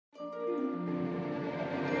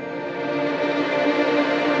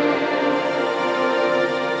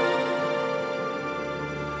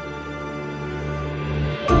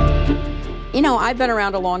You know, I've been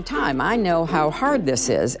around a long time. I know how hard this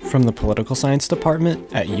is. From the political science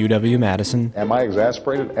department at UW-Madison. Am I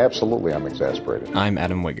exasperated? Absolutely, I'm exasperated. I'm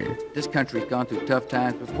Adam Wigger. This country's gone through tough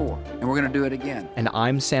times before, and we're going to do it again. And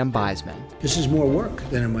I'm Sam Beisman. This is more work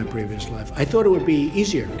than in my previous life. I thought it would be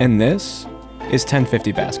easier. And this is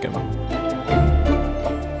 1050 Bascom.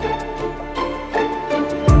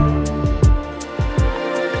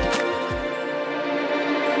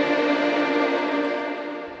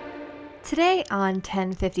 Today on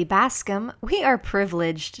 1050 Bascom, we are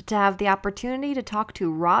privileged to have the opportunity to talk to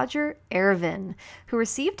Roger Ervin, who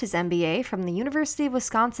received his MBA from the University of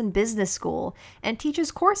Wisconsin Business School and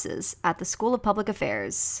teaches courses at the School of Public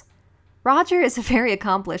Affairs. Roger is a very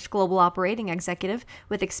accomplished global operating executive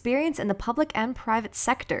with experience in the public and private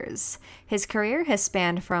sectors. His career has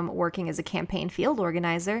spanned from working as a campaign field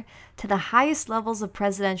organizer to the highest levels of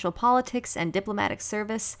presidential politics and diplomatic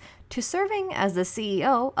service to serving as the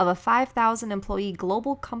CEO of a 5,000-employee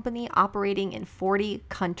global company operating in 40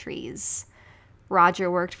 countries.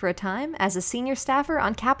 Roger worked for a time as a senior staffer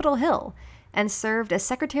on Capitol Hill and served as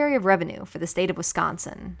Secretary of Revenue for the state of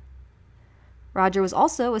Wisconsin. Roger was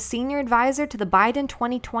also a senior advisor to the Biden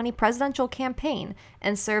 2020 presidential campaign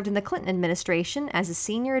and served in the Clinton administration as a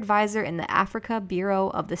senior advisor in the Africa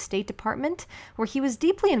Bureau of the State Department, where he was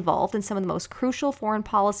deeply involved in some of the most crucial foreign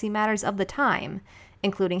policy matters of the time,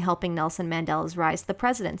 including helping Nelson Mandela's rise to the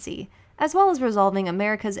presidency, as well as resolving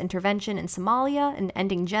America's intervention in Somalia and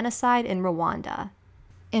ending genocide in Rwanda.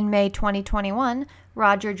 In May 2021,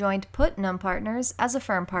 Roger joined Putnam Partners as a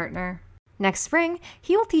firm partner. Next spring,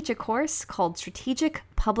 he will teach a course called Strategic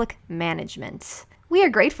Public Management. We are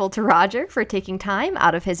grateful to Roger for taking time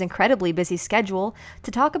out of his incredibly busy schedule to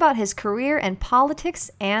talk about his career in politics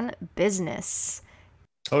and business.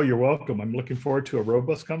 Oh, you're welcome. I'm looking forward to a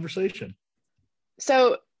robust conversation.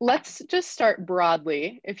 So let's just start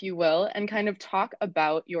broadly, if you will, and kind of talk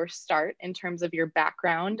about your start in terms of your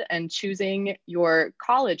background and choosing your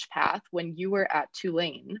college path when you were at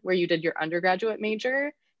Tulane, where you did your undergraduate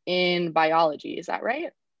major in biology. Is that right?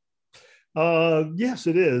 Yes,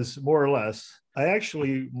 it is, more or less.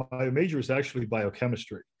 My major was actually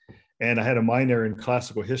biochemistry, and I had a minor in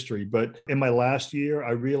classical history. But in my last year,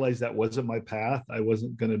 I realized that wasn't my path. I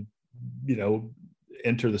wasn't going to,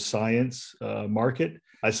 enter the science market.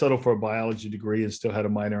 I settled for a biology degree and still had a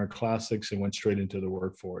minor in classics and went straight into the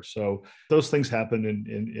workforce. So those things happened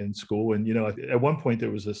in school. And, at one point there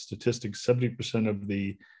was a statistic, 70% of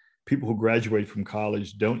the people who graduate from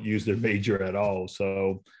college don't use their major at all.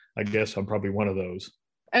 So I guess I'm probably one of those.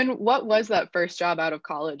 And what was that first job out of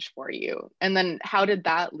college for you? And then how did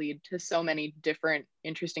that lead to so many different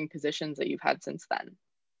interesting positions that you've had since then?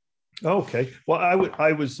 Okay. Well,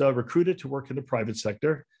 I was recruited to work in the private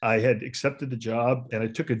sector. I had accepted the job and I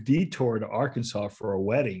took a detour to Arkansas for a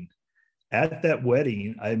wedding. At that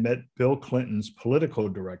wedding, I met Bill Clinton's political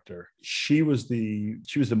director. She was the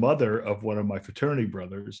mother of one of my fraternity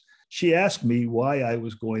brothers. She asked me why I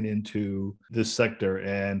was going into this sector.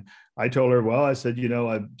 And I told her, well, I said,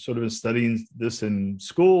 I've sort of been studying this in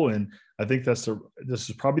school, and I think this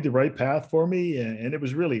is probably the right path for me. And it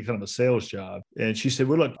was really kind of a sales job. And she said,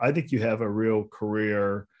 well, look, I think you have a real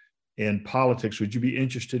career in politics. Would you be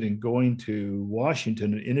interested in going to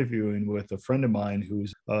Washington and interviewing with a friend of mine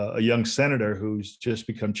who's a young senator who's just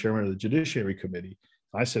become chairman of the Judiciary Committee?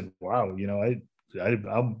 I said, wow,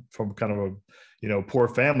 I'm from kind of a poor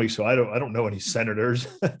family, so I don't know any senators.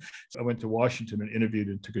 I went to Washington and interviewed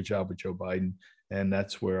and took a job with Joe Biden, and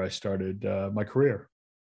that's where I started my career.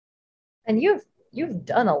 And you've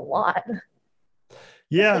done a lot.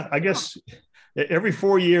 Yeah, I guess every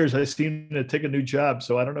 4 years I seem to take a new job.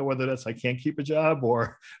 So I don't know whether that's I can't keep a job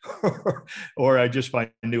or I just find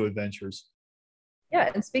new adventures. Yeah,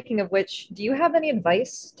 and speaking of which, do you have any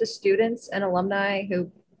advice to students and alumni who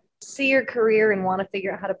see your career and want to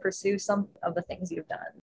figure out how to pursue some of the things you've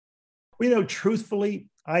done? Well, truthfully,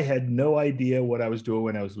 I had no idea what I was doing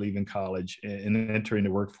when I was leaving college and entering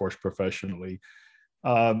the workforce professionally.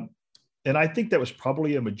 And I think that was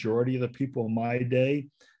probably a majority of the people in my day.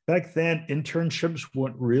 Back then, internships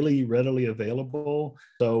weren't really readily available.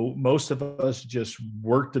 So most of us just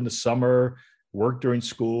worked in the summer, worked during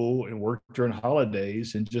school, and worked during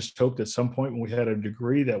holidays, and just hoped at some point when we had a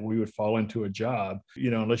degree that we would fall into a job,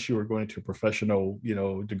 unless you were going to professional,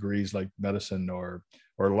 degrees like medicine or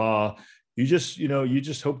law. You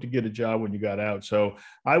just hope to get a job when you got out. So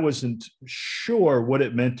I wasn't sure what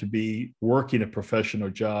it meant to be working a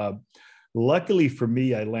professional job. Luckily for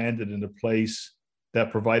me, I landed in a place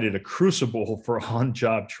that provided a crucible for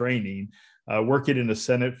on-job training, working in the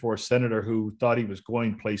Senate for a senator who thought he was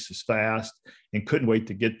going places fast and couldn't wait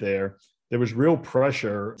to get there. there was real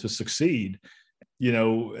pressure to succeed.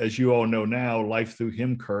 As you all know now, life threw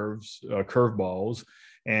him curveballs,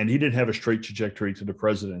 and he didn't have a straight trajectory to the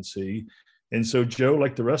presidency. And so Joe,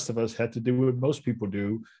 like the rest of us, had to do what most people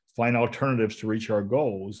do, find alternatives to reach our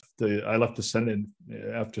goals. I left the Senate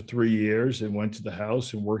after 3 years and went to the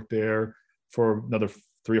House and worked there for another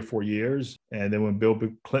 3 or 4 years. And then when Bill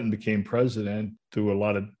Clinton became president, through a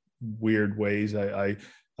lot of weird ways, I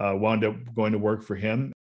wound up going to work for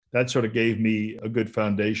him. That sort of gave me a good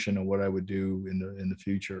foundation on what I would do in the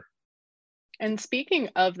future. And speaking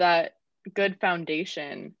of that good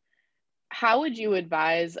foundation, how would you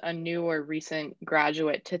advise a new or recent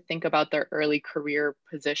graduate to think about their early career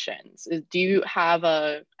positions? Do you have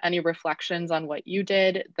any reflections on what you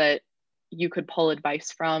did that you could pull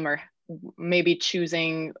advice from, or maybe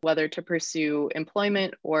choosing whether to pursue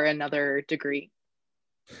employment or another degree?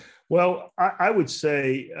 Well, I would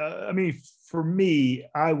say, for me,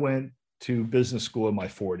 I went to business school in my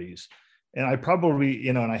 40s. And I probably,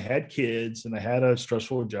 and I had kids and I had a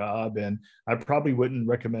stressful job, and I probably wouldn't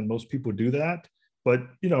recommend most people do that. But,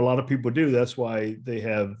 a lot of people do. That's why they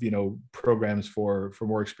have, programs for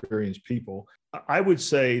more experienced people. I would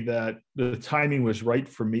say that the timing was right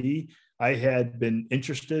for me. I had been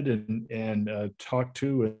interested and talked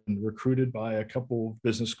to and recruited by a couple of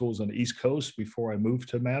business schools on the East Coast before I moved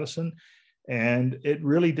to Madison. And it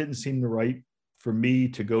really didn't seem right for me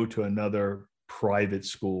to go to another private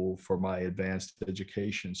school for my advanced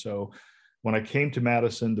education. So when I came to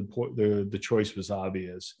Madison, the choice was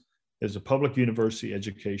obvious. There's a public university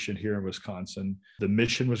education here in Wisconsin. The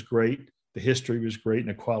mission was great. The history was great, and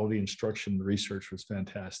the quality instruction and research was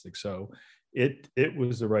fantastic. So it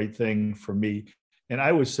was the right thing for me. And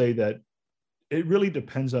I would say that it really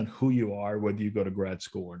depends on who you are, whether you go to grad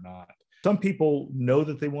school or not. Some people know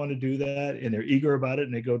that they want to do that and they're eager about it,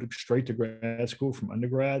 and they go straight to grad school from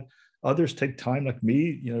undergrad. Others take time, like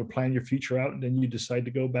me, plan your future out, and then you decide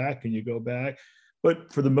to go back, and you go back.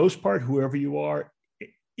 But for the most part, whoever you are,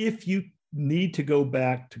 if you need to go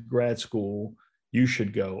back to grad school, you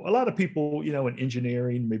should go. A lot of people, in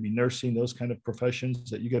engineering, maybe nursing, those kind of professions,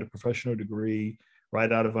 that you get a professional degree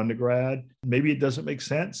right out of undergrad. Maybe it doesn't make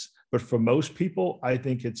sense, but for most people, I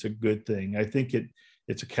think it's a good thing. I think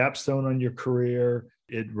it's a capstone on your career.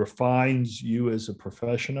 It refines you as a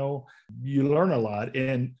professional. You learn a lot.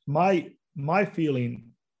 And my feeling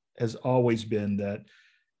has always been that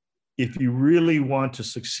if you really want to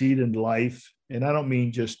succeed in life, and I don't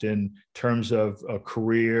mean just in terms of a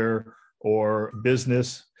career or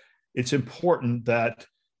business, it's important that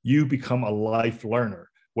you become a life learner,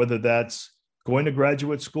 whether that's going to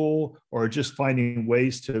graduate school or just finding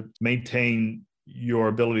ways to maintain your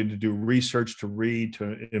ability to do research, to read,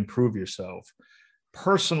 to improve yourself.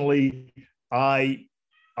 Personally, I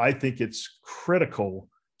think it's critical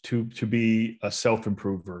to be a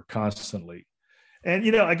self-improver constantly.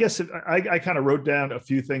 And, I guess I kind of wrote down a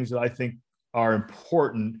few things that I think are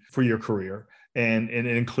important for your career. And it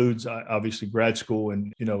includes obviously grad school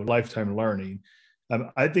and, lifetime learning.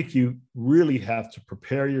 I think you really have to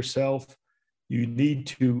prepare yourself. You need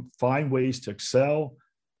to find ways to excel.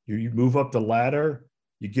 You move up the ladder.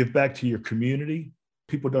 You give back to your community.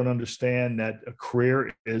 People don't understand that a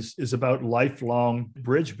career is about lifelong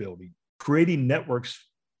bridge building, creating networks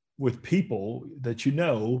with people that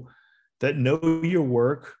that know your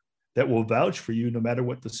work, that will vouch for you no matter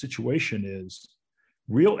what the situation is.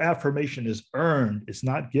 Real affirmation is earned, it's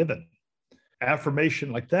not given.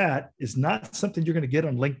 Affirmation like that is not something you're going to get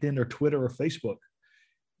on LinkedIn or Twitter or Facebook.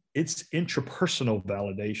 It's intrapersonal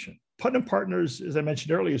validation. Putnam Partners, as I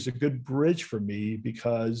mentioned earlier, is a good bridge for me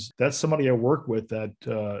because that's somebody I worked with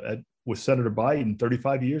with Senator Biden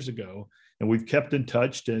 35 years ago. And we've kept in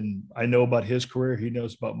touch, and I know about his career. He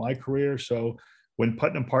knows about my career. So when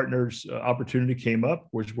Putnam Partners opportunity came up,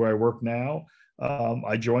 which is where I work now,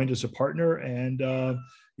 I joined as a partner. And,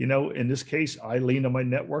 in this case, I lean on my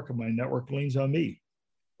network and my network leans on me.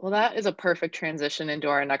 Well, that is a perfect transition into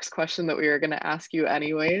our next question that we were going to ask you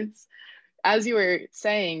anyways. As you were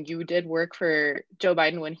saying, you did work for Joe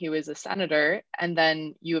Biden when he was a senator, and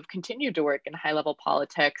then you have continued to work in high-level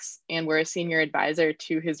politics and were a senior advisor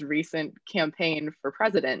to his recent campaign for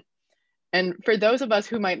president. And for those of us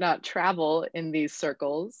who might not travel in these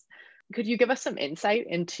circles, could you give us some insight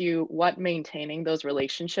into what maintaining those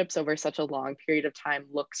relationships over such a long period of time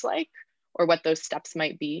looks like, or what those steps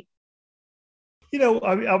might be?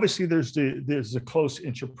 Obviously there's the close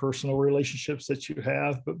interpersonal relationships that you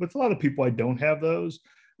have, but with a lot of people, I don't have those.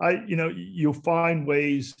 You'll find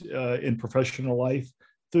ways in professional life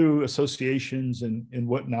through associations and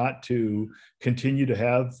whatnot to continue to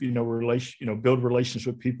have, build relations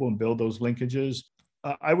with people and build those linkages.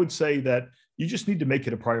 I would say that you just need to make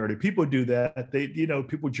it a priority. People do that.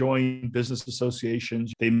 People join business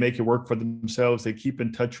associations. They make it work for themselves. They keep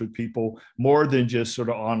in touch with people more than just sort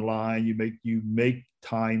of online. You make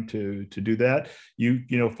time to do that.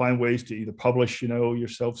 You find ways to either publish,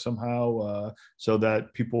 yourself somehow so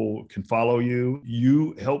that people can follow you.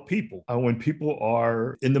 You help people. When people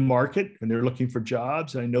are in the market and they're looking for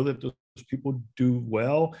jobs, and I know that those people do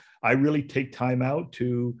well, I really take time out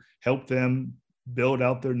to help them build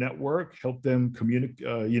out their network, help them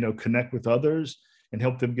communicate, connect with others, and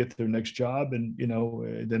help them get their next job. And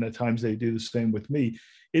then at times they do the same with me.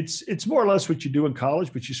 It's more or less what you do in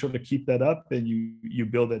college, but you sort of keep that up and you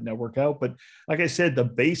build that network out. But like I said, the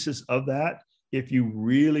basis of that, if you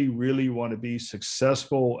really, really want to be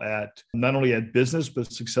successful at not only at business,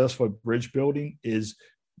 but successful at bridge building, is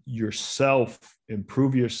yourself,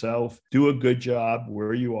 improve yourself, do a good job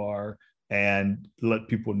where you are, and let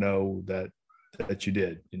people know that you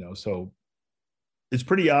did, so it's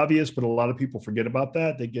pretty obvious, but a lot of people forget about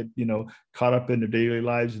that. They get, caught up in their daily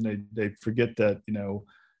lives, and they forget that,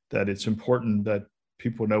 that it's important that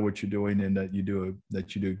people know what you're doing and that you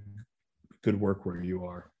do good work where you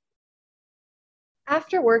are.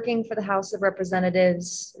 After working for the House of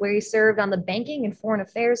Representatives, where you served on the Banking and Foreign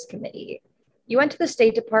Affairs Committee, you went to the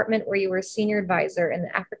State Department, where you were a senior advisor in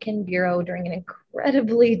the African Bureau during an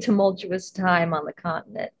incredibly tumultuous time on the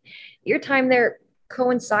continent. Your time there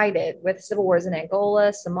coincided with civil wars in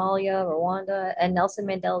Angola, Somalia, Rwanda, and Nelson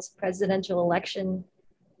Mandela's presidential election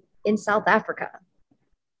in South Africa.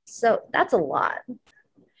 So that's a lot.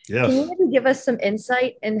 Yes. Can you maybe give us some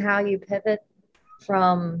insight in how you pivot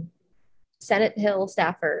from Senate Hill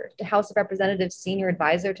staffer to House of Representatives senior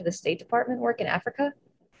advisor to the State Department work in Africa?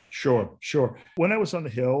 Sure. When I was on the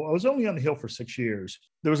Hill, I was only on the Hill for 6 years.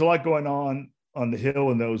 There was a lot going on the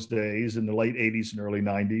Hill in those days, in the late 80s and early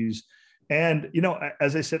 90s. And,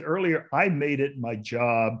 as I said earlier, I made it my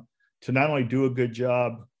job to not only do a good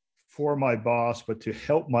job for my boss, but to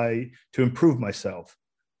to improve myself.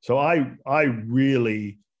 So I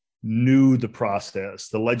really knew the process,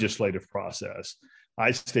 the legislative process.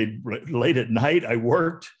 I stayed late at night. I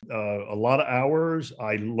worked a lot of hours.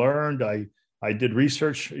 I learned. I did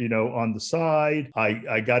research, on the side.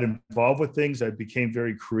 I got involved with things. I became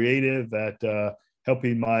very creative at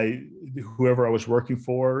helping whoever I was working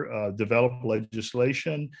for develop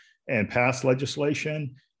legislation and pass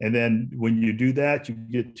legislation. And then when you do that, you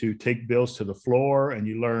get to take bills to the floor and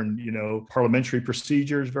you learn, parliamentary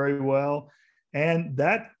procedures very well. And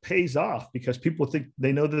that pays off because people think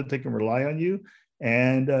they know that they can rely on you,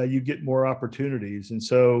 and you get more opportunities. And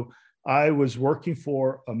so I was working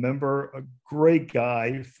for a great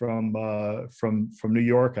guy from New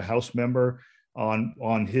York, a House member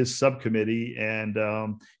on his subcommittee, and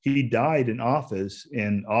he died in office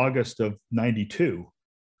in August of '92.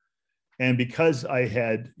 And because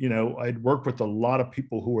I'd worked with a lot of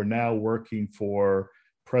people who are now working for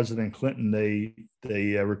President Clinton,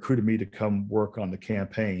 they recruited me to come work on the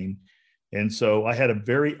campaign. And so I had a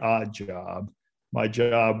very odd job. My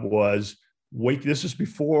job was this is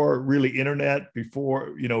before really internet,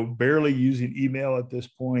 before, barely using email at this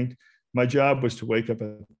point. My job was to wake up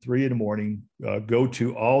at 3 a.m, go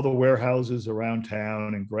to all the warehouses around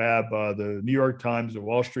town and grab the New York Times, the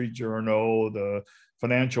Wall Street Journal, the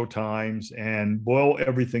Financial Times, and boil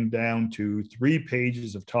everything down to 3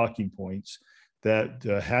 pages of talking points that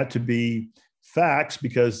had to be facts,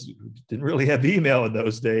 because didn't really have email in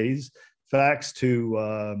those days, facts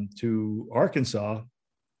to Arkansas.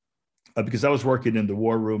 Because I was working in the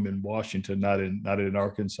war room in Washington, not in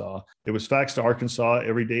Arkansas. It was faxed to Arkansas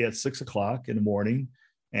every day at 6 o'clock in the morning,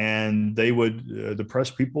 and they would the press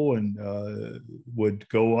people would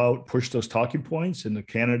go out, push those talking points, and the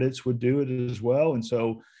candidates would do it as well. And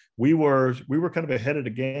so we were kind of ahead of the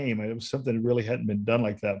game. It was something that really hadn't been done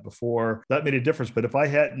like that before. That made a difference. But if I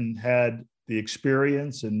hadn't had the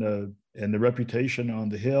experience and the reputation on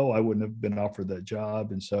the Hill, I wouldn't have been offered that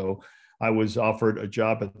job. And so I was offered a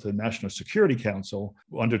job at the National Security Council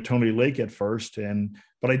under Tony Lake at first,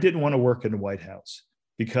 but I didn't want to work in the White House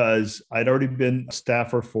because I'd already been a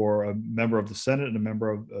staffer for a member of the Senate and a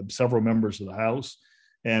member of several members of the House.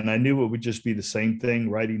 And I knew it would just be the same thing,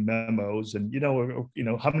 writing memos. And,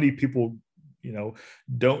 how many people,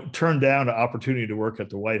 don't turn down an opportunity to work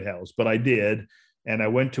at the White House, but I did. And I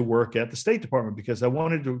went to work at the State Department because I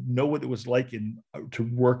wanted to know what it was like to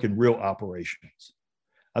work in real operations.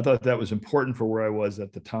 I thought that was important for where I was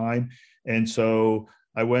at the time. And so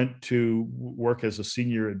I went to work as a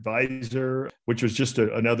senior advisor, which was just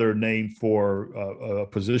another name for a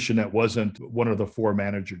position that wasn't one of the 4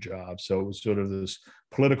 manager jobs. So it was sort of this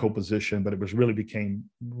political position, but it was really became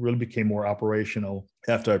more operational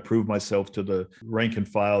after I proved myself to the rank and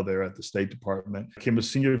file there at the State Department. I became a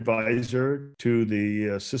senior advisor to the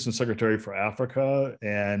Assistant Secretary for Africa,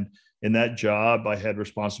 and in that job, I had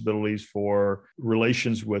responsibilities for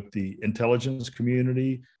relations with the intelligence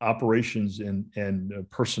community, operations and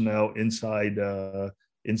personnel inside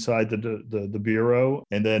the Bureau,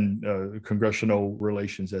 and then congressional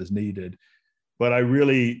relations as needed. But I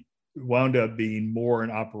really wound up being more in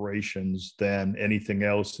operations than anything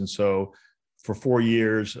else. And so for 4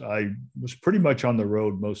 years, I was pretty much on the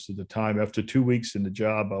road most of the time. After 2 weeks in the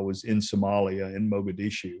job, I was in Somalia, in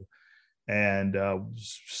Mogadishu, and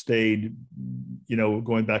stayed,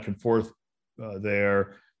 going back and forth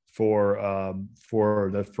there for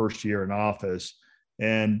the first year in office.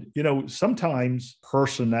 And, sometimes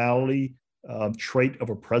personality trait of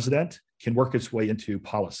a president can work its way into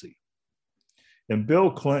policy. And Bill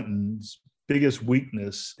Clinton's biggest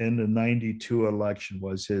weakness in the 92 election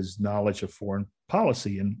was his knowledge of foreign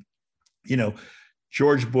policy. And,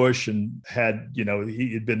 George Bush he had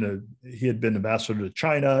been ambassador to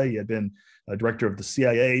China. He had been a director of the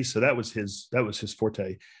CIA. So that was his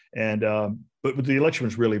forte. And, but the election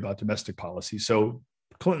was really about domestic policy. So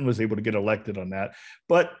Clinton was able to get elected on that,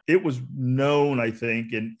 but it was known, I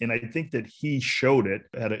think, and I think that he showed it,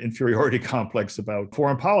 had an inferiority complex about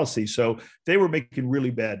foreign policy. So they were making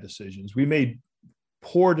really bad decisions. We made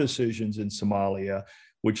poor decisions in Somalia,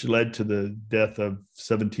 which led to the death of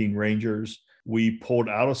 17 Rangers. We pulled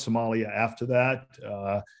out of Somalia after that,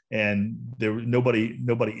 and there was nobody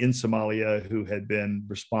in Somalia who had been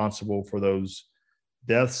responsible for those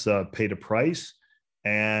deaths paid a price.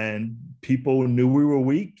 And people knew we were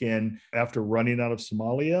weak. And after running out of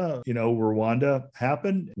Somalia, Rwanda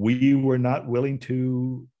happened. We were not willing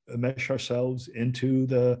to mesh ourselves into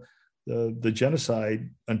the genocide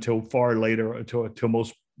until far later, until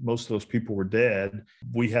most of those people were dead.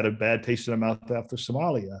 We had a bad taste in our mouth after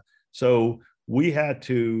Somalia. So we had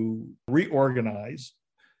to reorganize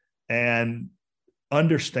and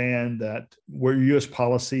understand that where U.S.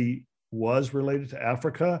 policy was related to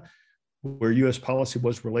Africa, where U.S. policy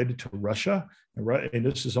was related to Russia, and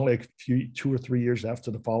this is only 2 or 3 years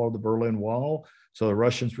after the fall of the Berlin Wall. So the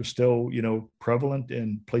Russians were still, prevalent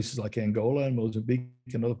in places like Angola and Mozambique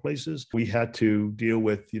and other places. We had to deal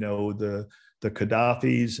with, the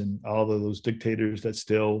Gaddafis and all of those dictators that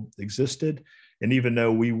still existed. And even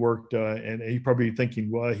though we worked, and you're probably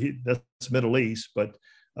thinking, well, that's Middle East, but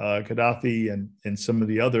Gaddafi and some of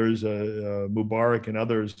the others, Mubarak and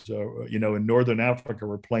others, in Northern Africa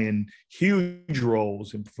were playing huge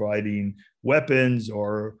roles in providing weapons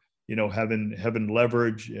or, having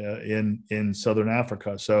leverage in Southern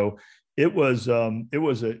Africa. So it was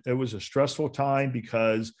a stressful time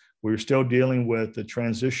because we were still dealing with the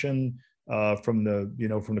transition from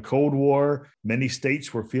the Cold War. Many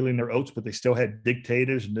states were feeling their oats, but they still had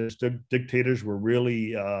dictators, and those dictators were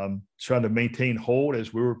really trying to maintain hold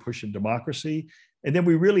as we were pushing democracy. And then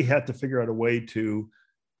we really had to figure out a way to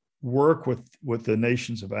work with the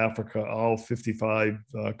nations of Africa, all 55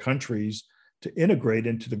 countries, to integrate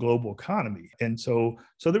into the global economy. And so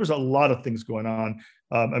there was a lot of things going on.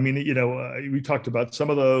 We talked about some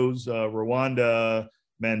of those, Rwanda,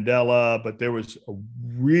 Mandela, but there was a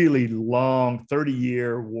really long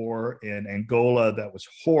 30-year war in Angola that was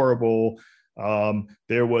horrible.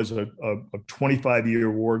 There was a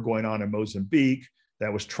 25-year war going on in Mozambique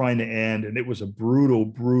that was trying to end, and it was a brutal,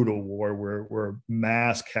 brutal war where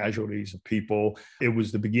mass casualties of people. It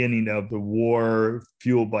was the beginning of the war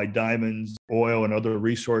fueled by diamonds, oil, and other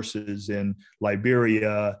resources in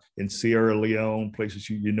Liberia, in Sierra Leone, places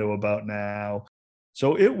you know about now.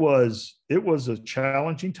 So it was a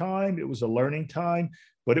challenging time. It was a learning time,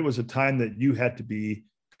 but it was a time that you had to be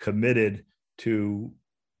committed to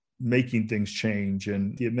making things change.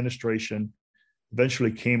 And the administration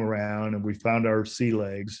eventually came around, and we found our sea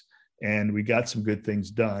legs, and we got some good things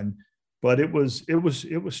done. But it was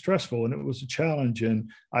stressful, and it was a challenge. And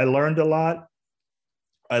I learned a lot.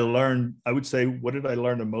 I would say, what did I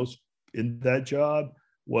learn the most in that job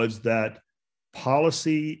was that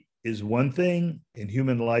policy is one thing and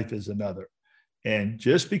human life is another. And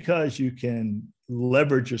just because you can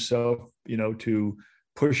leverage yourself, to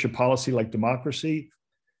push a policy like democracy,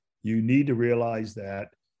 you need to realize that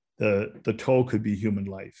the toll could be human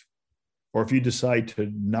life. Or if you decide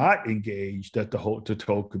to not engage, that the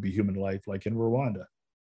toll could be human life, like in Rwanda.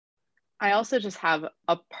 I also just have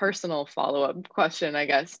a personal follow-up question, I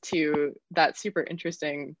guess, to that super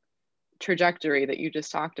interesting trajectory that you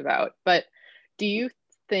just talked about. But do you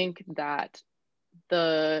think that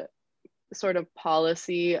the sort of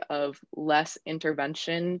policy of less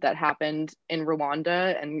intervention that happened in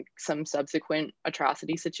Rwanda and some subsequent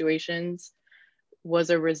atrocity situations was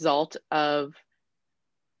a result of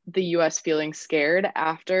the US feeling scared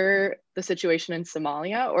after the situation in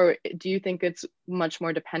Somalia? Or do you think it's much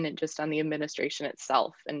more dependent just on the administration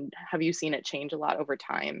itself? And have you seen it change a lot over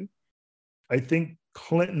time? I think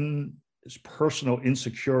Clinton's personal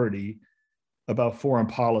insecurity about foreign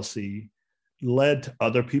policy led to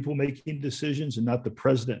other people making decisions and not the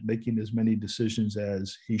president making as many decisions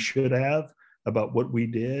as he should have about what we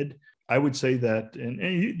did. I would say that,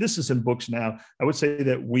 and this is in books now, I would say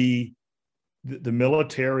that the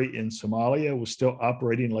military in Somalia was still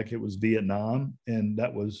operating like it was Vietnam. And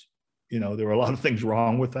that was, there were a lot of things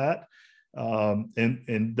wrong with that.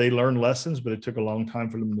 And they learned lessons, but it took a long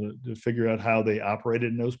time for them to figure out how they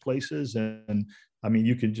operated in those places. And I mean,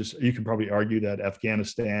 you can probably argue that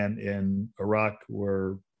Afghanistan and Iraq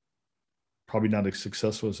were probably not as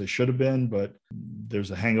successful as they should have been, but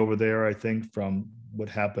there's a hangover there, I think, from what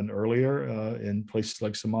happened earlier in places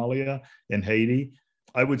like Somalia and Haiti.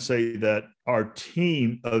 I would say that our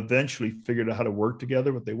team eventually figured out how to work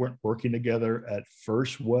together, but they weren't working together at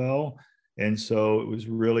first well. And so it was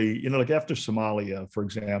really, like after Somalia, for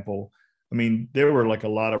example, I mean, there were like a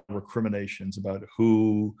lot of recriminations about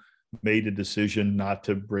who made a decision not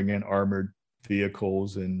to bring in armored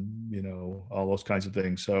vehicles and, all those kinds of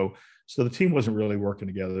things. So the team wasn't really working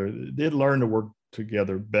together. They'd learned to work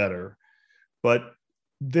together better, but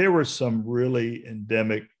there were some really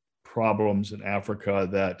endemic problems in Africa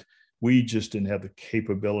that we just didn't have the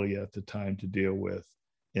capability at the time to deal with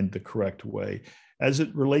in the correct way. As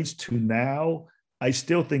it relates to now, I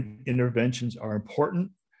still think interventions are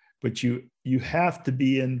important, but you have to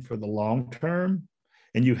be in for the long term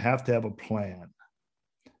and you have to have a plan.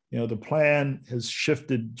 The plan has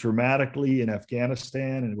shifted dramatically in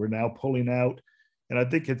Afghanistan and we're now pulling out. And I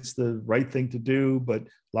think it's the right thing to do, but a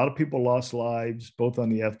lot of people lost lives, both on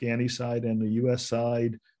the Afghani side and the US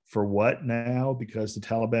side. For what now? Because the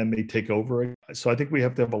Taliban may take over. So I think we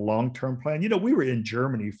have to have a long-term plan. We were in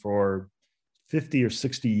Germany for 50 or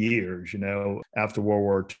 60 years, after World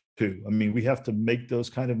War II. I mean, we have to make those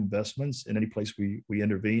kind of investments in any place we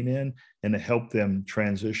intervene in and to help them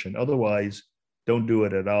transition. Otherwise, don't do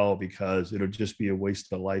it at all because it'll just be a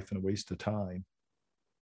waste of life and a waste of time.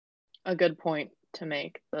 A good point to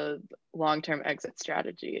make. The long-term exit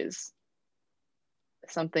strategy is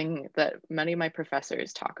something that many of my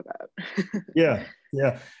professors talk about. Yeah.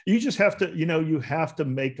 You just have to, you have to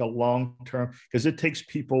make a long-term, because it takes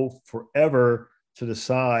people forever to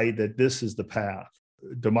decide that this is the path.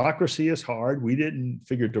 Democracy is hard. We didn't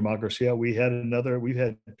figure democracy out. We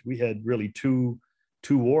had really two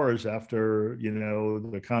wars after,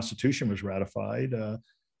 the Constitution was ratified, the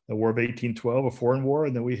War of 1812, a foreign war,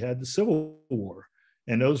 and then we had the Civil War.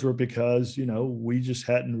 And those were because, we just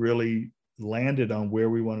hadn't really landed on where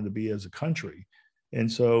we wanted to be as a country.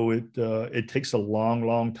 And so it takes a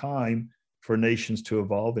long time for nations to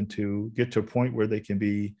evolve and to get to a point where they can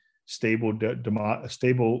be stable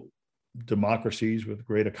democracies with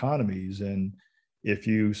great economies. And if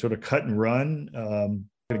you sort of cut and run, you're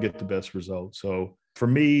going to get the best results. So for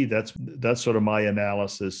me, that's sort of my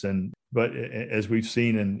analysis. But as we've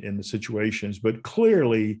seen in the situations, but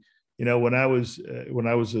clearly, when I was a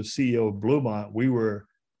CEO of Bluemont, we were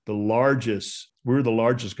the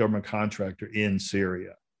largest government contractor in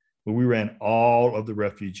Syria. We ran all of the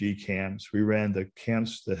refugee camps. We ran the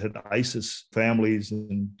camps that had ISIS families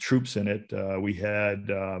and troops in it.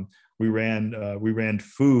 We ran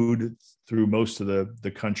food through most of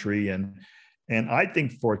the country, and I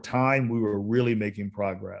think for a time we were really making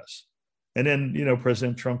progress. And then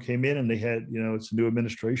President Trump came in, and they had it's a new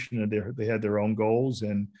administration, and they had their own goals,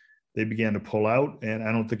 and they began to pull out. And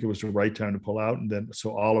I don't think it was the right time to pull out. And then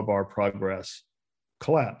so all of our progress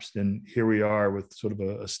collapsed. And here we are with sort of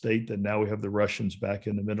a state that now we have the Russians back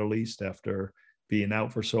in the Middle East after being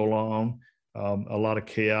out for so long. A lot of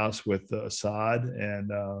chaos with Assad and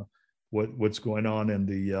what's going on in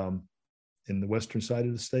the western side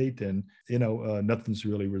of the state. And, nothing's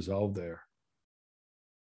really resolved there.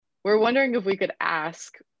 We're wondering if we could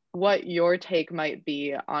ask what your take might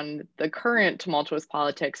be on the current tumultuous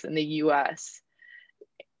politics in the US,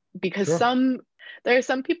 because Sure. there are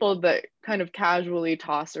some people that kind of casually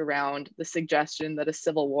toss around the suggestion that a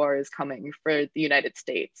civil war is coming for the United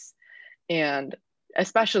States, and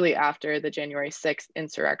especially after the January 6th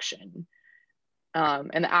insurrection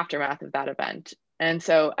and the aftermath of that event. And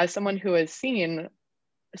so as someone who has seen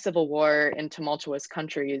civil war in tumultuous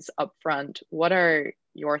countries up front, what are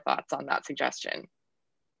your thoughts on that suggestion?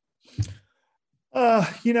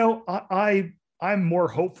 I I'm more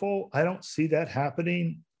hopeful. I don't see that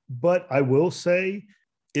happening, but I will say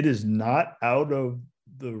it is not out of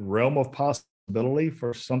the realm of possibility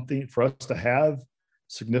for us to have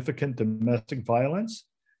significant domestic violence,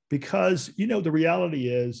 because, you know, the reality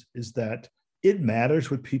is that it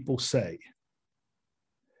matters what people say.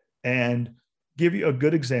 And give you a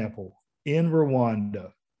good example. In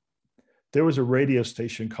Rwanda, there was a radio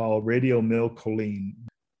station called Radio Mille Collines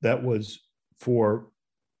that was for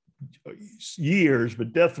years,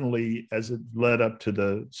 but definitely as it led up to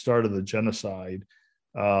the start of the genocide,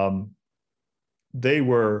 they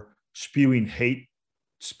were spewing hate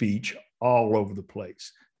speech all over the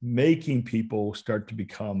place, making people start to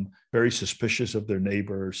become very suspicious of their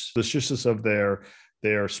neighbors, suspicious of their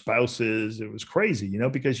spouses. It was crazy, you know,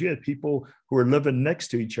 because you had people who were living next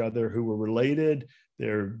to each other who were related.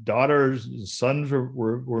 Their daughters and sons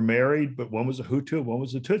were married, but one was a Hutu and one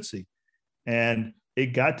was a Tutsi. And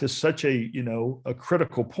it got to such a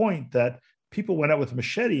critical point that people went out with a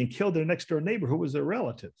machete and killed their next door neighbor who was their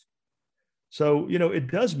relative. So, you know, it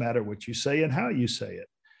does matter what you say and how you say it.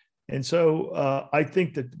 And so I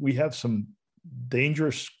think that we have some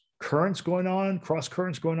dangerous currents going on, cross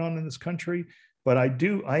currents going on in this country. But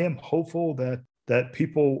I am hopeful that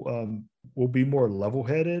people will be more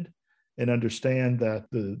level-headed and understand that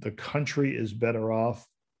the country is better off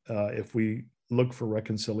if we look for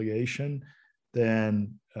reconciliation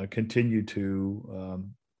than continue to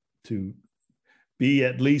be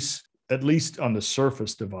at least on the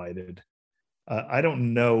surface divided. I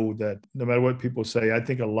don't know that no matter what people say, I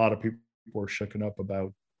think a lot of people are shaken up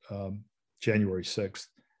about January 6th.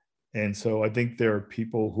 And so I think there are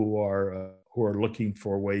people who are looking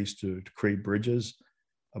for ways to create bridges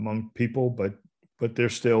among people, but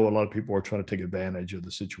there's still a lot of people who are trying to take advantage of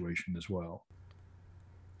the situation as well.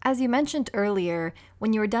 As you mentioned earlier,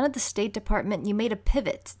 when you were done at the State Department, you made a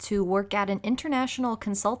pivot to work at an international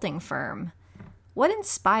consulting firm. What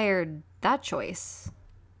inspired that choice?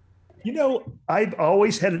 You know, I've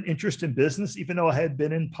always had an interest in business, even though I had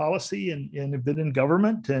been in policy and have been in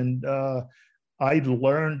government. And I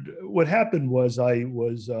learned what happened was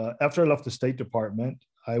after I left the State Department,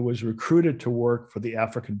 I was recruited to work for the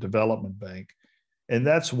African Development Bank. And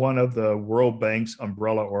that's one of the World Bank's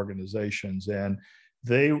umbrella organizations. And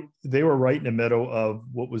they were right in the middle of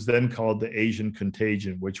what was then called the Asian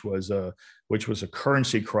contagion, which was a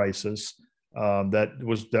currency crisis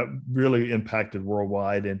that really impacted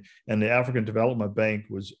worldwide. And the African Development Bank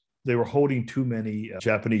they were holding too many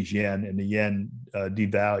Japanese yen, and the yen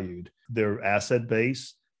devalued. Their asset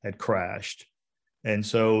base had crashed. And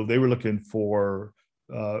so they were looking for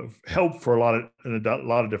help for in a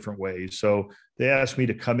lot of different ways. So they asked me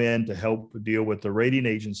to come in to help deal with the rating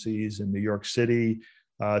agencies in New York City,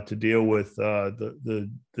 to deal with the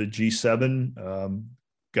G7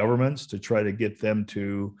 governments, to try to get them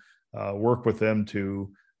to work with them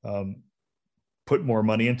to put more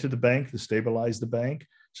money into the bank, to stabilize the bank,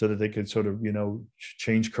 so that they could sort of, you know,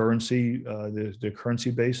 change currency, the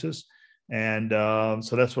currency basis. And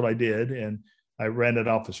so that's what I did. And I ran that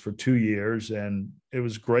office for 2 years, and it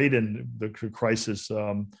was great. And the crisis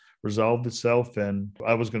resolved itself, and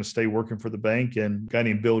I was going to stay working for the bank. And a guy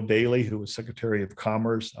named Bill Daley, who was Secretary of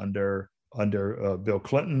Commerce under Bill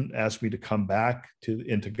Clinton, asked me to come back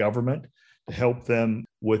into government to help them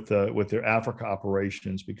with their Africa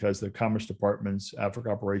operations, because the Commerce Department's Africa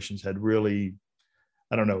operations had really,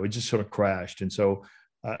 I don't know, it just sort of crashed. And so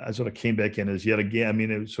I sort of came back in as yet again, I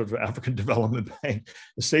mean, it was sort of African Development Bank,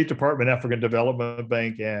 the State Department, African Development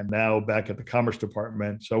Bank, and now back at the Commerce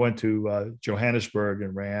Department. So I went to Johannesburg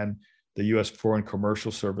and ran the U.S. Foreign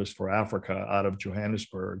Commercial Service for Africa out of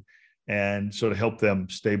Johannesburg, and sort of help them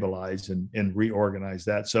stabilize and reorganize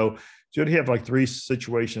that. So you have like 3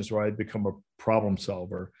 situations where I'd become a problem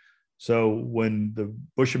solver. So when the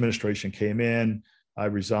Bush administration came in, I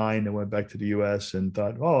resigned and went back to the U.S. and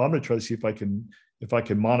thought, oh, I'm going to try to see if I can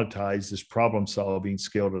monetize this problem solving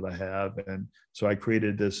skill that I have. And so I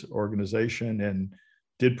created this organization and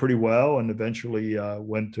did pretty well, and eventually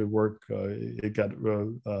went to work. It got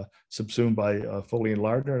subsumed by Foley and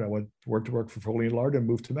Lardner, and I went to work for Foley and Lardner and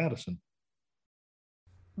moved to Madison.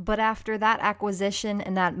 But after that acquisition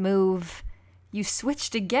and that move, you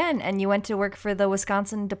switched again and you went to work for the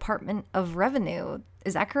Wisconsin Department of Revenue.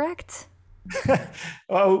 Is that correct?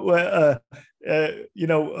 I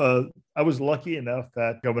was lucky enough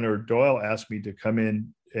that Governor Doyle asked me to come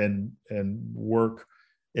in and work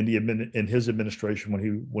in his administration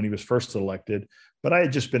when he was first elected. But I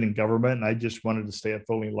had just been in government, and I just wanted to stay at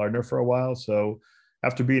Foley and Lardner for a while. So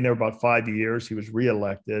after being there about 5 years, he was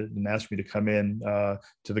reelected and asked me to come in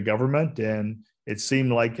to the government. And it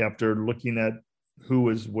seemed like after looking at who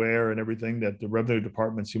was where and everything, that the revenue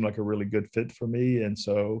department seemed like a really good fit for me. And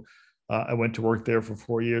so I went to work there for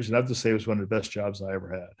 4 years, and I have to say it was one of the best jobs I ever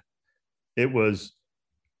had. It was,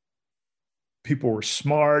 people were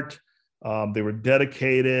smart, they were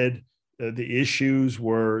dedicated. The issues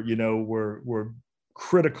were, were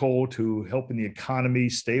critical to helping the economy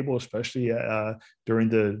stable, especially during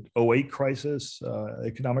the '08 crisis,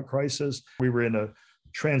 economic crisis. We were in a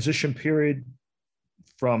transition period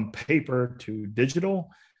from paper to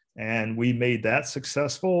digital, and we made that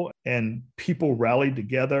successful, and people rallied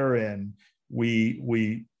together, and we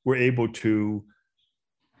were able to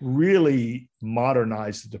really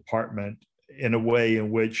modernize the department in a way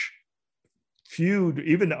in which few,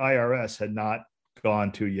 even the IRS, had not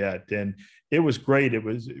gone to yet. And it was great. It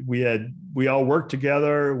was, we all worked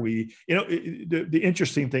together. The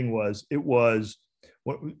interesting thing was,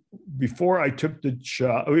 before I took the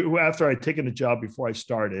job, after I'd taken the job, before I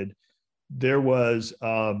started, there was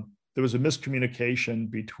a miscommunication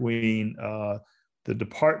between the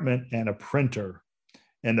department and a printer,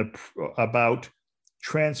 and about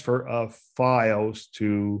transfer of files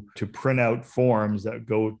to print out forms that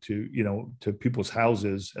go to people's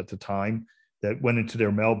houses at the time, that went into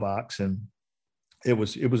their mailbox. And it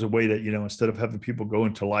was a way that, instead of having people go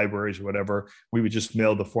into libraries or whatever, we would just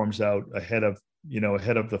mail the forms out ahead of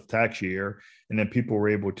the tax year, and then people were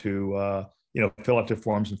able to fill out their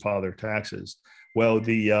forms and file their taxes. Well,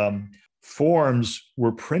 the forms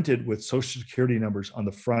were printed with Social Security numbers on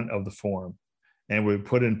the front of the form, and we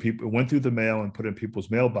went through the mail and put in people's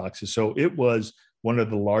mailboxes. So it was one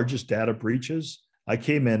of the largest data breaches. I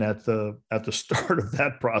came in at the start of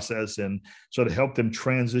that process and sort of helped them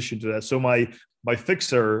transition to that. So my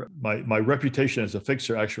fixer, my reputation as a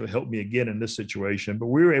fixer actually helped me again in this situation. But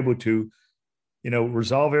we were able to,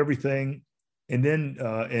 resolve everything, and then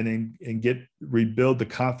rebuild the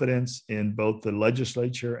confidence in both the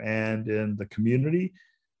legislature and in the community,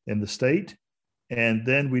 in the state. And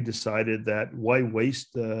then we decided that why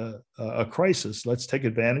waste a crisis? Let's take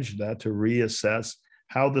advantage of that to reassess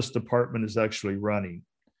how this department is actually running.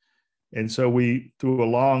 And so through a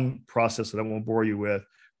long process that I won't bore you with,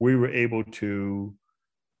 we were able to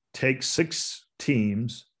take 6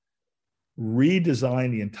 teams,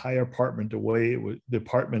 redesign the entire department the way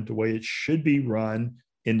it should be run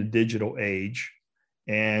in the digital age.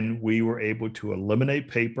 And we were able to eliminate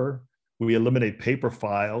paper. We eliminate paper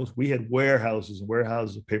files. We had warehouses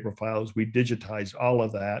of paper files. We digitized all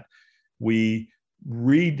of that. We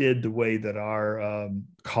redid the way that our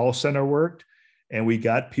call center worked, and we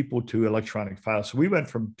got people to electronic files. So we went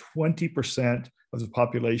from 20% of the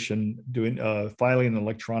population doing filing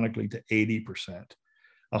electronically to 80%.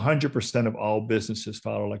 100% of all businesses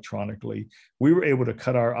file electronically. We were able to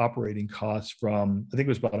cut our operating costs from, I think it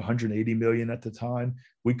was about 180 million at the time.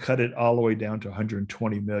 We cut it all the way down to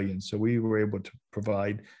 120 million. So we were able to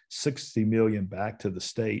provide 60 million back to the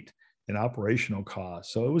state in operational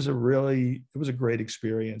costs. So it was a great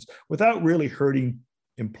experience without really hurting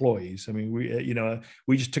employees. I mean,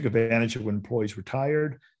 we just took advantage of when employees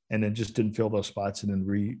retired, and then just didn't fill those spots, and then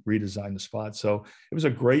redesign the spots. So it was a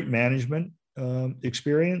great management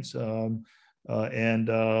experience. And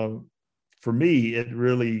for me, it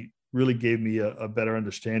really gave me a better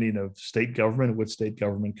understanding of state government and what state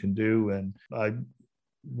government can do. And I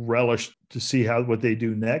relished to see what they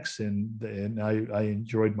do next. And I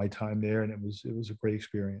enjoyed my time there, and it was a great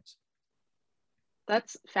experience.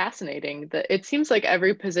 That's fascinating. It seems like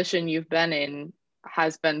every position you've been in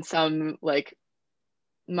has been some like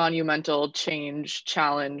monumental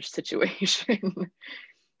challenge situation.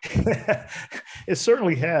 It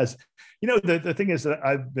certainly has. The thing is that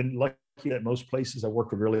I've been lucky at most places. I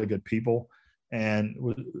work with really good people, and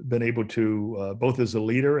been able to, both as a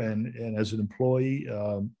leader and as an employee,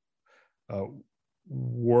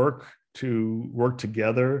 work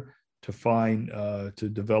together to find, to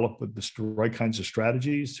develop the right kinds of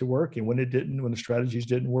strategies to work. And when the strategies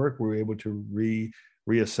didn't work, we were able to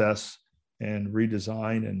reassess and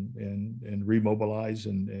redesign and remobilize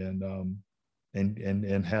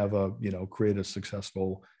and have create a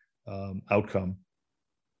successful outcome.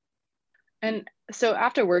 And so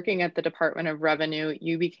after working at the Department of Revenue,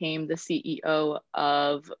 you became the CEO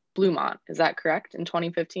of Bluemont. Is that correct, in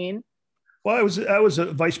 2015? Well, I was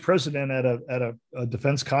a vice president at a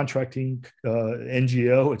defense contracting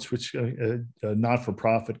NGO. It's a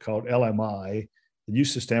not-for-profit called LMI. It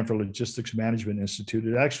used to stand for Logistics Management Institute.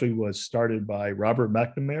 It actually was started by Robert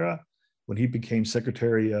McNamara when he became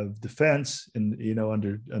Secretary of Defense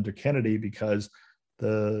under Kennedy, because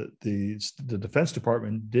the Defense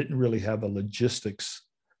Department didn't really have a logistics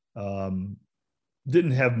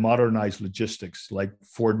didn't have modernized logistics like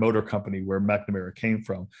Ford Motor Company, where McNamara came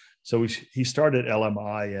from. So he started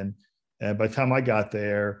LMI, and by the time I got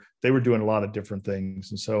there, they were doing a lot of different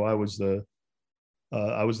things. And so I was the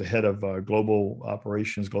head of global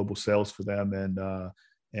operations, global sales for them, and a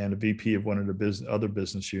VP of one of the other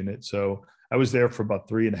business units. So I was there for about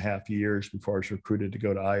 3.5 years before I was recruited to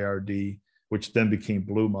go to IRD, which then became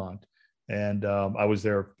Bluemont. And I was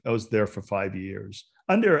there for 5 years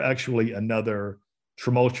under actually another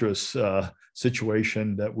tumultuous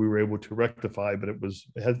situation that we were able to rectify, but it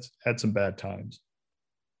had some bad times.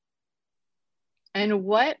 And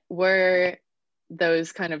what were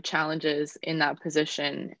those kind of challenges in that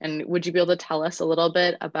position? And would you be able to tell us a little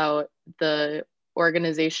bit about the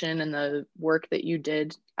organization and the work that you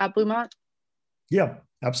did at Bluemont? Yeah,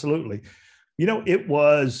 absolutely.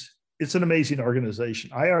 It's an amazing organization.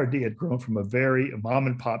 IRD had grown from a very mom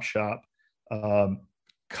and pop shop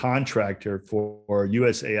contractor for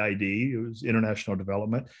USAID, it was international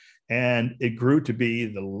development, and it grew to be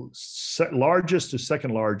the largest or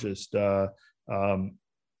second largest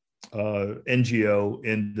NGO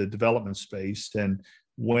in the development space. And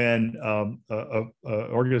when an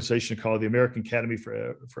organization called the American Academy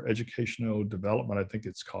for Educational Development, I think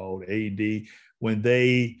it's called AED, when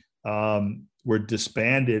they were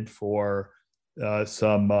disbanded for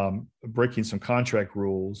breaking some contract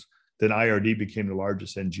rules, then IRD became the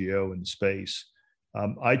largest NGO in the space.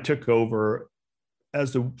 I took over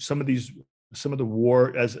as some of the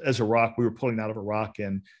war as Iraq. We were pulling out of Iraq,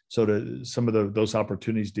 and so those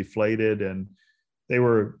opportunities deflated, and it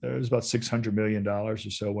was about $600 million or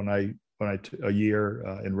so a year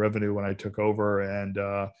in revenue when I took over, and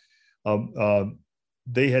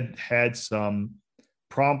they had some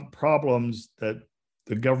problems that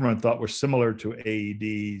the government thought were similar to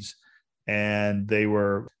AEDs, and there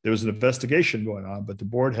was an investigation going on, but the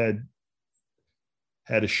board had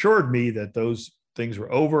assured me that those things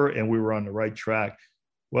were over and we were on the right track.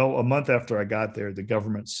 Well, a month after I got there, the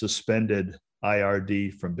government suspended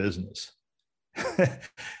IRD from business.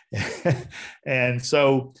 And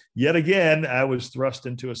so yet again, I was thrust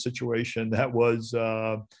into a situation that was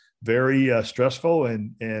very stressful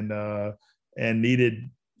and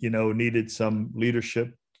needed some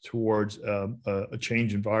leadership towards a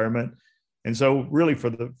change environment. And so really for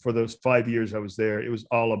those 5 years I was there, it was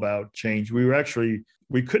all about change. We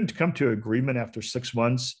couldn't come to agreement after 6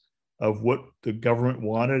 months of what the government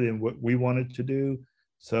wanted and what we wanted to do.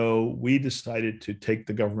 So we decided to take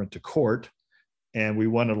the government to court, and we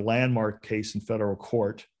won a landmark case in federal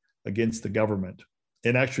court against the government.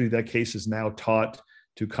 And actually that case is now taught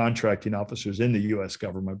to contracting officers in the US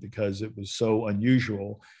government because it was so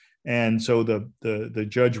unusual. And so the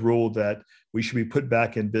judge ruled that we should be put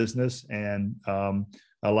back in business and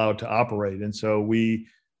allowed to operate. And so we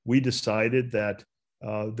decided that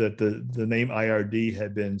the name IRD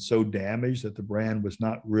had been so damaged that the brand was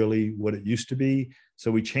not really what it used to be.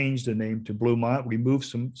 So we changed the name to Bluemont. We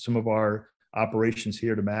moved some of our operations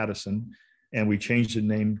here to Madison, and we changed the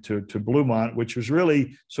name to Bluemont, which was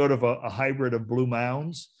really sort of a hybrid of Blue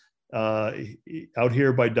Mounds out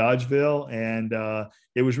here by Dodgeville. And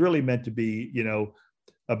it was really meant to be,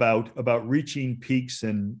 about reaching peaks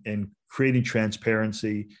and creating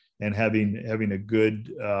transparency and having a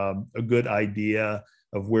good idea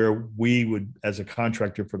of where we would, as a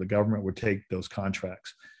contractor for the government, would take those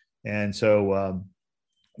contracts. And so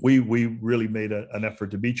we really made an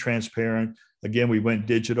effort to be transparent. Again, we went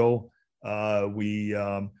digital. We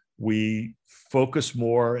focused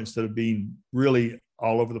more, instead of being really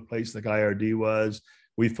all over the place like IRD was.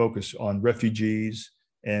 We focused on refugees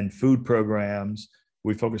and food programs.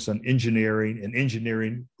 We focused on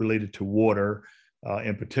engineering related to water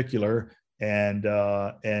in particular. And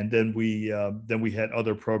then we had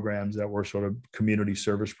other programs that were sort of community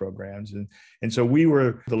service programs. And so we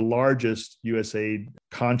were the largest USAID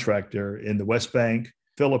contractor in the West Bank,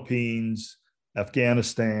 Philippines,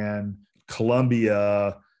 Afghanistan,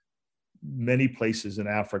 Colombia, many places in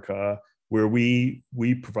Africa, where we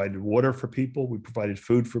provided water for people, we provided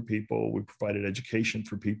food for people, we provided education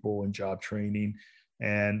for people and job training.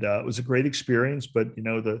 And it was a great experience, but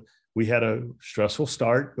we had a stressful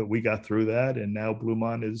start, but we got through that. And now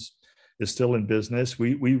Bluemont is still in business.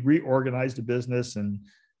 We reorganized the business and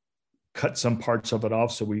cut some parts of it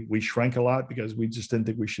off. So we shrank a lot because we just didn't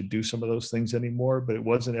think we should do some of those things anymore, but it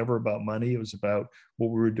wasn't ever about money. It was about what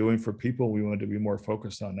we were doing for people. We wanted to be more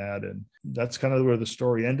focused on that. And that's kind of where the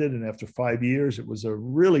story ended. And after 5 years, it was a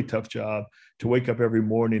really tough job to wake up every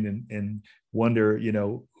morning and wonder,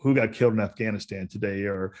 who got killed in Afghanistan today,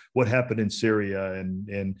 or what happened in Syria.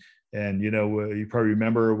 And you probably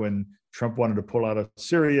remember when Trump wanted to pull out of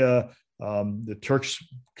Syria, The Turks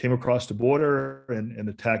came across the border and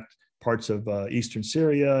attacked parts of eastern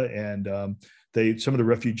Syria, and some of the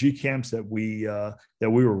refugee camps that we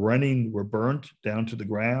were running were burnt down to the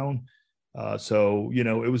ground. So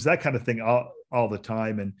it was that kind of thing all the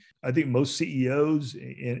time. And I think most CEOs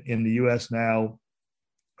in the U.S. now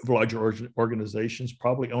of larger organizations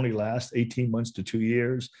probably only last 18 months to 2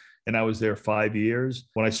 years. And I was there 5 years.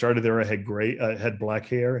 When I started there, I had black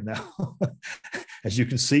hair, and now, as you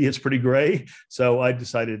can see, it's pretty gray. So I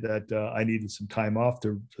decided that I needed some time off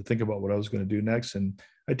to think about what I was going to do next. And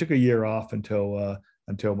I took a year off until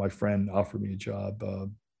my friend offered me a job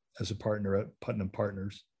as a partner at Putnam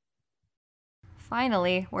Partners.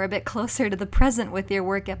 Finally, we're a bit closer to the present with your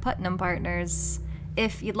work at Putnam Partners.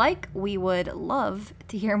 If you'd like, we would love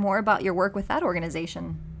to hear more about your work with that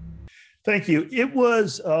organization. Thank you. It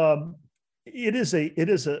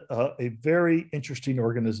is a very interesting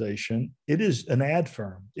organization. It is an ad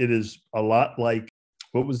firm. It is a lot like,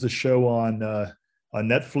 what was the show on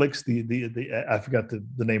Netflix? I forgot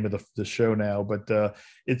the name of the show now, but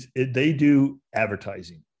they do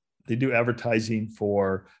advertising. They do advertising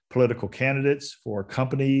for political candidates, for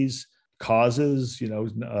companies, causes,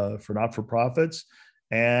 for not-for-profits.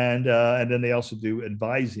 And then they also do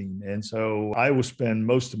advising. And so I will spend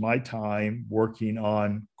most of my time working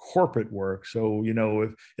on corporate work. So,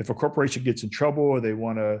 if a corporation gets in trouble or they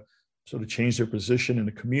want to sort of change their position in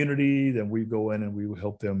the community, then we go in and we will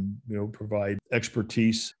help them, provide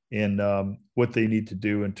expertise in what they need to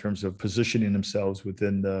do in terms of positioning themselves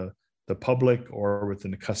within the public or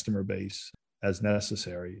within the customer base as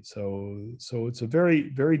necessary. So it's a very,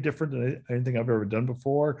 very different than anything I've ever done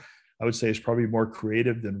before. I would say it's probably more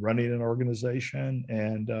creative than running an organization.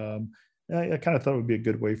 And I kind of thought it would be a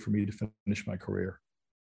good way for me to finish my career.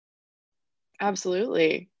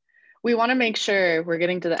 Absolutely. We want to make sure we're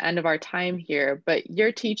getting to the end of our time here, but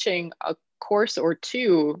you're teaching a course or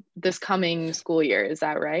two this coming school year. Is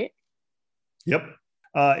that right? Yep.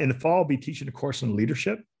 In the fall, I'll be teaching a course on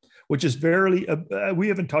leadership, which is we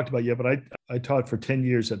haven't talked about yet, but I taught for 10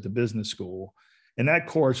 years at the business school. And that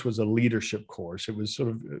course was a leadership course. It was sort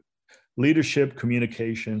of leadership,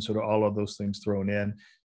 communication, sort of all of those things thrown in.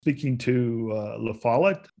 Speaking to La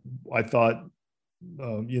Follette, I thought,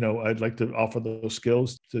 I'd like to offer those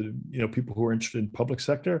skills to, people who are interested in public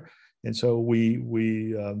sector. And so we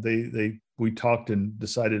talked and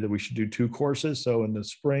decided that we should do two courses. So in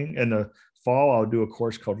the fall, I'll do a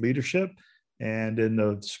course called Leadership. And in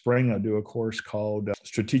the spring, I'll do a course called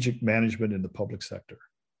Strategic Management in the Public Sector.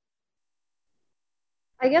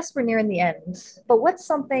 I guess we're nearing the end, but what's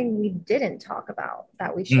something we didn't talk about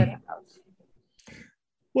that we should have?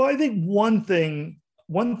 Well, I think one thing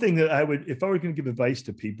that I would, if I were going to give advice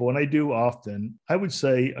to people, and I do often, I would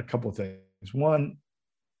say a couple of things. One,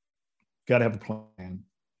 got to have a plan.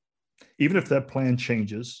 Even if that plan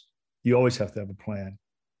changes, you always have to have a plan.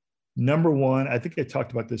 Number one, I think I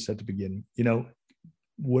talked about this at the beginning,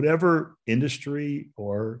 whatever industry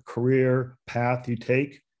or career path you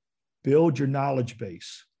take, build your knowledge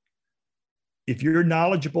base. If you're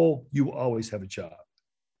knowledgeable, you will always have a job.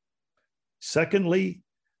 Secondly,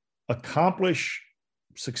 accomplish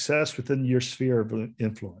success within your sphere of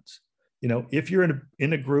influence. If you're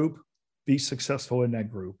in a group, be successful in that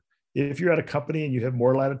group. If you're at a company and you have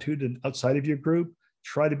more latitude than outside of your group,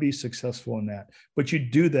 try to be successful in that. But you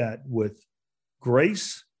do that with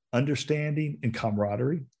grace, understanding, and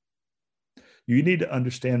camaraderie. You need to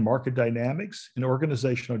understand market dynamics and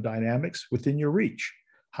organizational dynamics within your reach.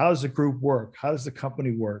 How does the group work? How does the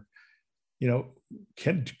company work?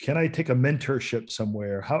 Can I take a mentorship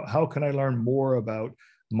somewhere? How can I learn more about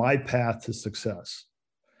my path to success?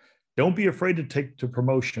 Don't be afraid to take the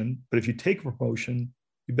promotion, but if you take a promotion,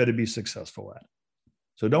 you better be successful at it.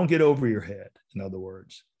 So don't get over your head, in other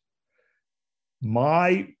words.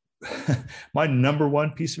 My number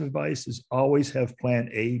one piece of advice is always have plan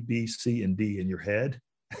A, B, C, and D in your head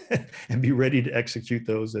and be ready to execute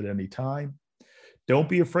those at any time. Don't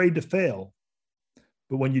be afraid to fail.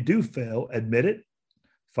 But when you do fail, admit it,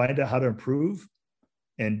 find out how to improve,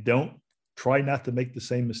 and try not to make the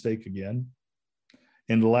same mistake again.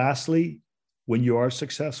 And lastly, when you are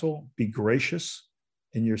successful, be gracious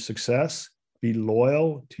in your success, be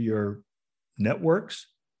loyal to your networks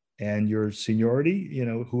and your seniority,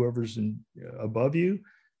 whoever's above you,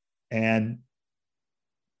 and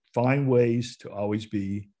find ways to always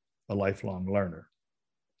be a lifelong learner.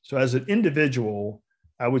 So as an individual,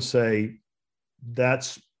 I would say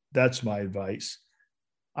that's my advice.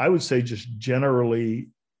 I would say just generally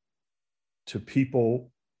to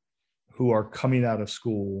people who are coming out of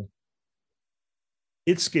school,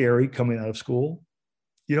 it's scary coming out of school.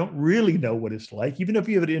 you don't really know what it's like. Even if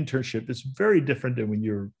you have an internship, it's very different than when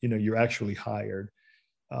you're actually hired.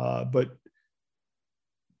 But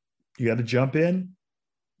you got to jump in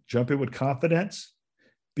with confidence,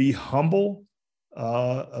 be humble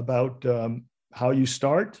about how you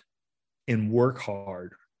start, and work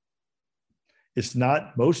hard. It's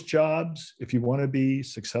not, most jobs, if you want to be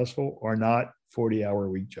successful, are not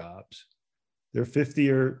 40-hour-a-week jobs. They're 50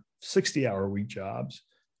 or 60-hour-a-week jobs.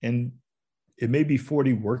 And it may be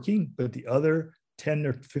 40 working, but the other 10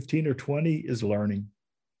 or 15 or 20 is learning.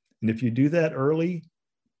 And if you do that early,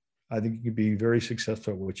 I think you can be very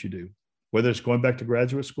successful at what you do, whether it's going back to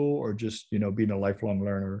graduate school or just, being a lifelong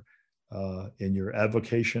learner in your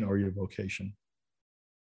avocation or your vocation.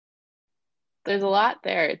 There's a lot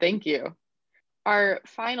there. Thank you. Our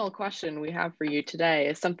final question we have for you today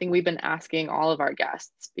is something we've been asking all of our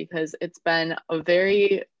guests because it's been a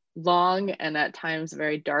very long and at times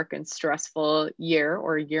very dark and stressful year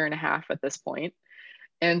or year and a half at this point.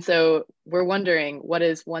 And so we're wondering, what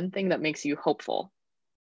is one thing that makes you hopeful?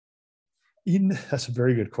 That's a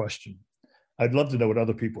very good question. I'd love to know what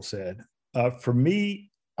other people said. For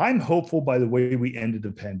me, I'm hopeful by the way we ended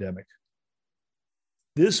the pandemic.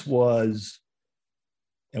 This was,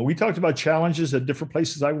 and we talked about challenges at different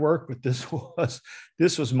places I work, but this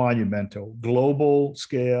was monumental, global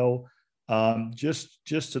scale,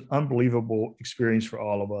 just an unbelievable experience for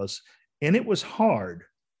all of us. And it was hard.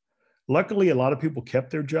 Luckily, a lot of people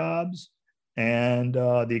kept their jobs, and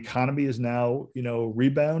the economy is now,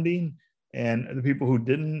 rebounding. And the people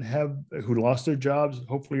who lost their jobs,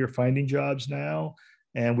 hopefully are finding jobs now,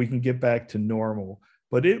 and we can get back to normal.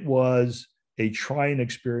 But it was a trying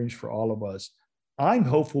experience for all of us. I'm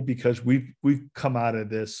hopeful because we've come out of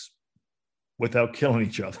this without killing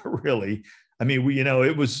each other, really. I mean,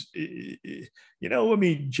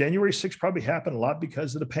 January 6th probably happened a lot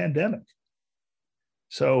because of the pandemic.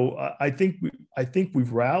 So I think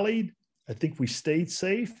we've rallied. I think we stayed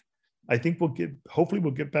safe. I think hopefully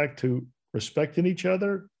we'll get back to respecting each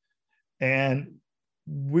other, and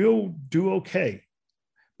we'll do okay.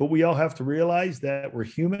 But we all have to realize that we're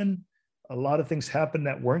human. A lot of things happen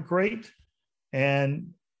that weren't great,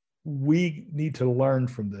 and we need to learn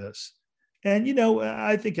from this. And,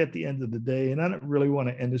 I think at the end of the day, and I don't really want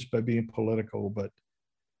to end this by being political, but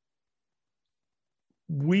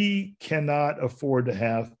we cannot afford to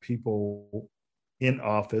have people in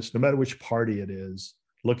office, no matter which party it is,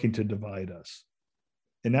 looking to divide us.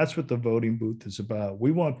 And that's what the voting booth is about.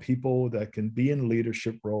 We want people that can be in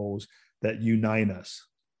leadership roles that unite us.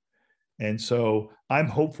 And so I'm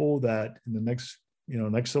hopeful that in the next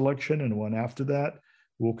election and the one after that,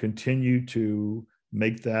 we'll continue to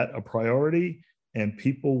make that a priority, and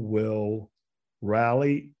people will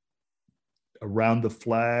rally around the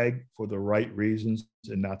flag for the right reasons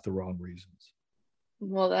and not the wrong reasons.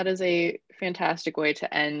 Well, that is a fantastic way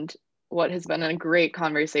to end what has been a great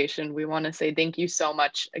conversation. We want to say thank you so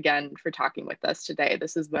much again for talking with us today.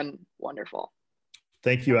 This has been wonderful.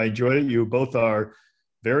 Thank you. I enjoyed it. You both are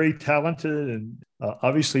very talented and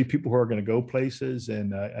obviously people who are going to go places,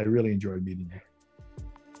 and I really enjoyed meeting you.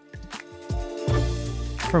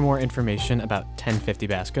 For more information about 1050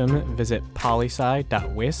 Bascom, visit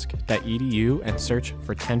polysci.wisc.edu and search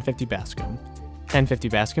for 1050 Bascom. 1050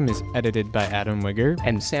 Bascom is edited by Adam Wigger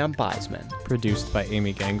and Sam Beisman, produced by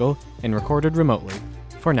Amy Gangle, and recorded remotely.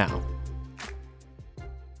 For now.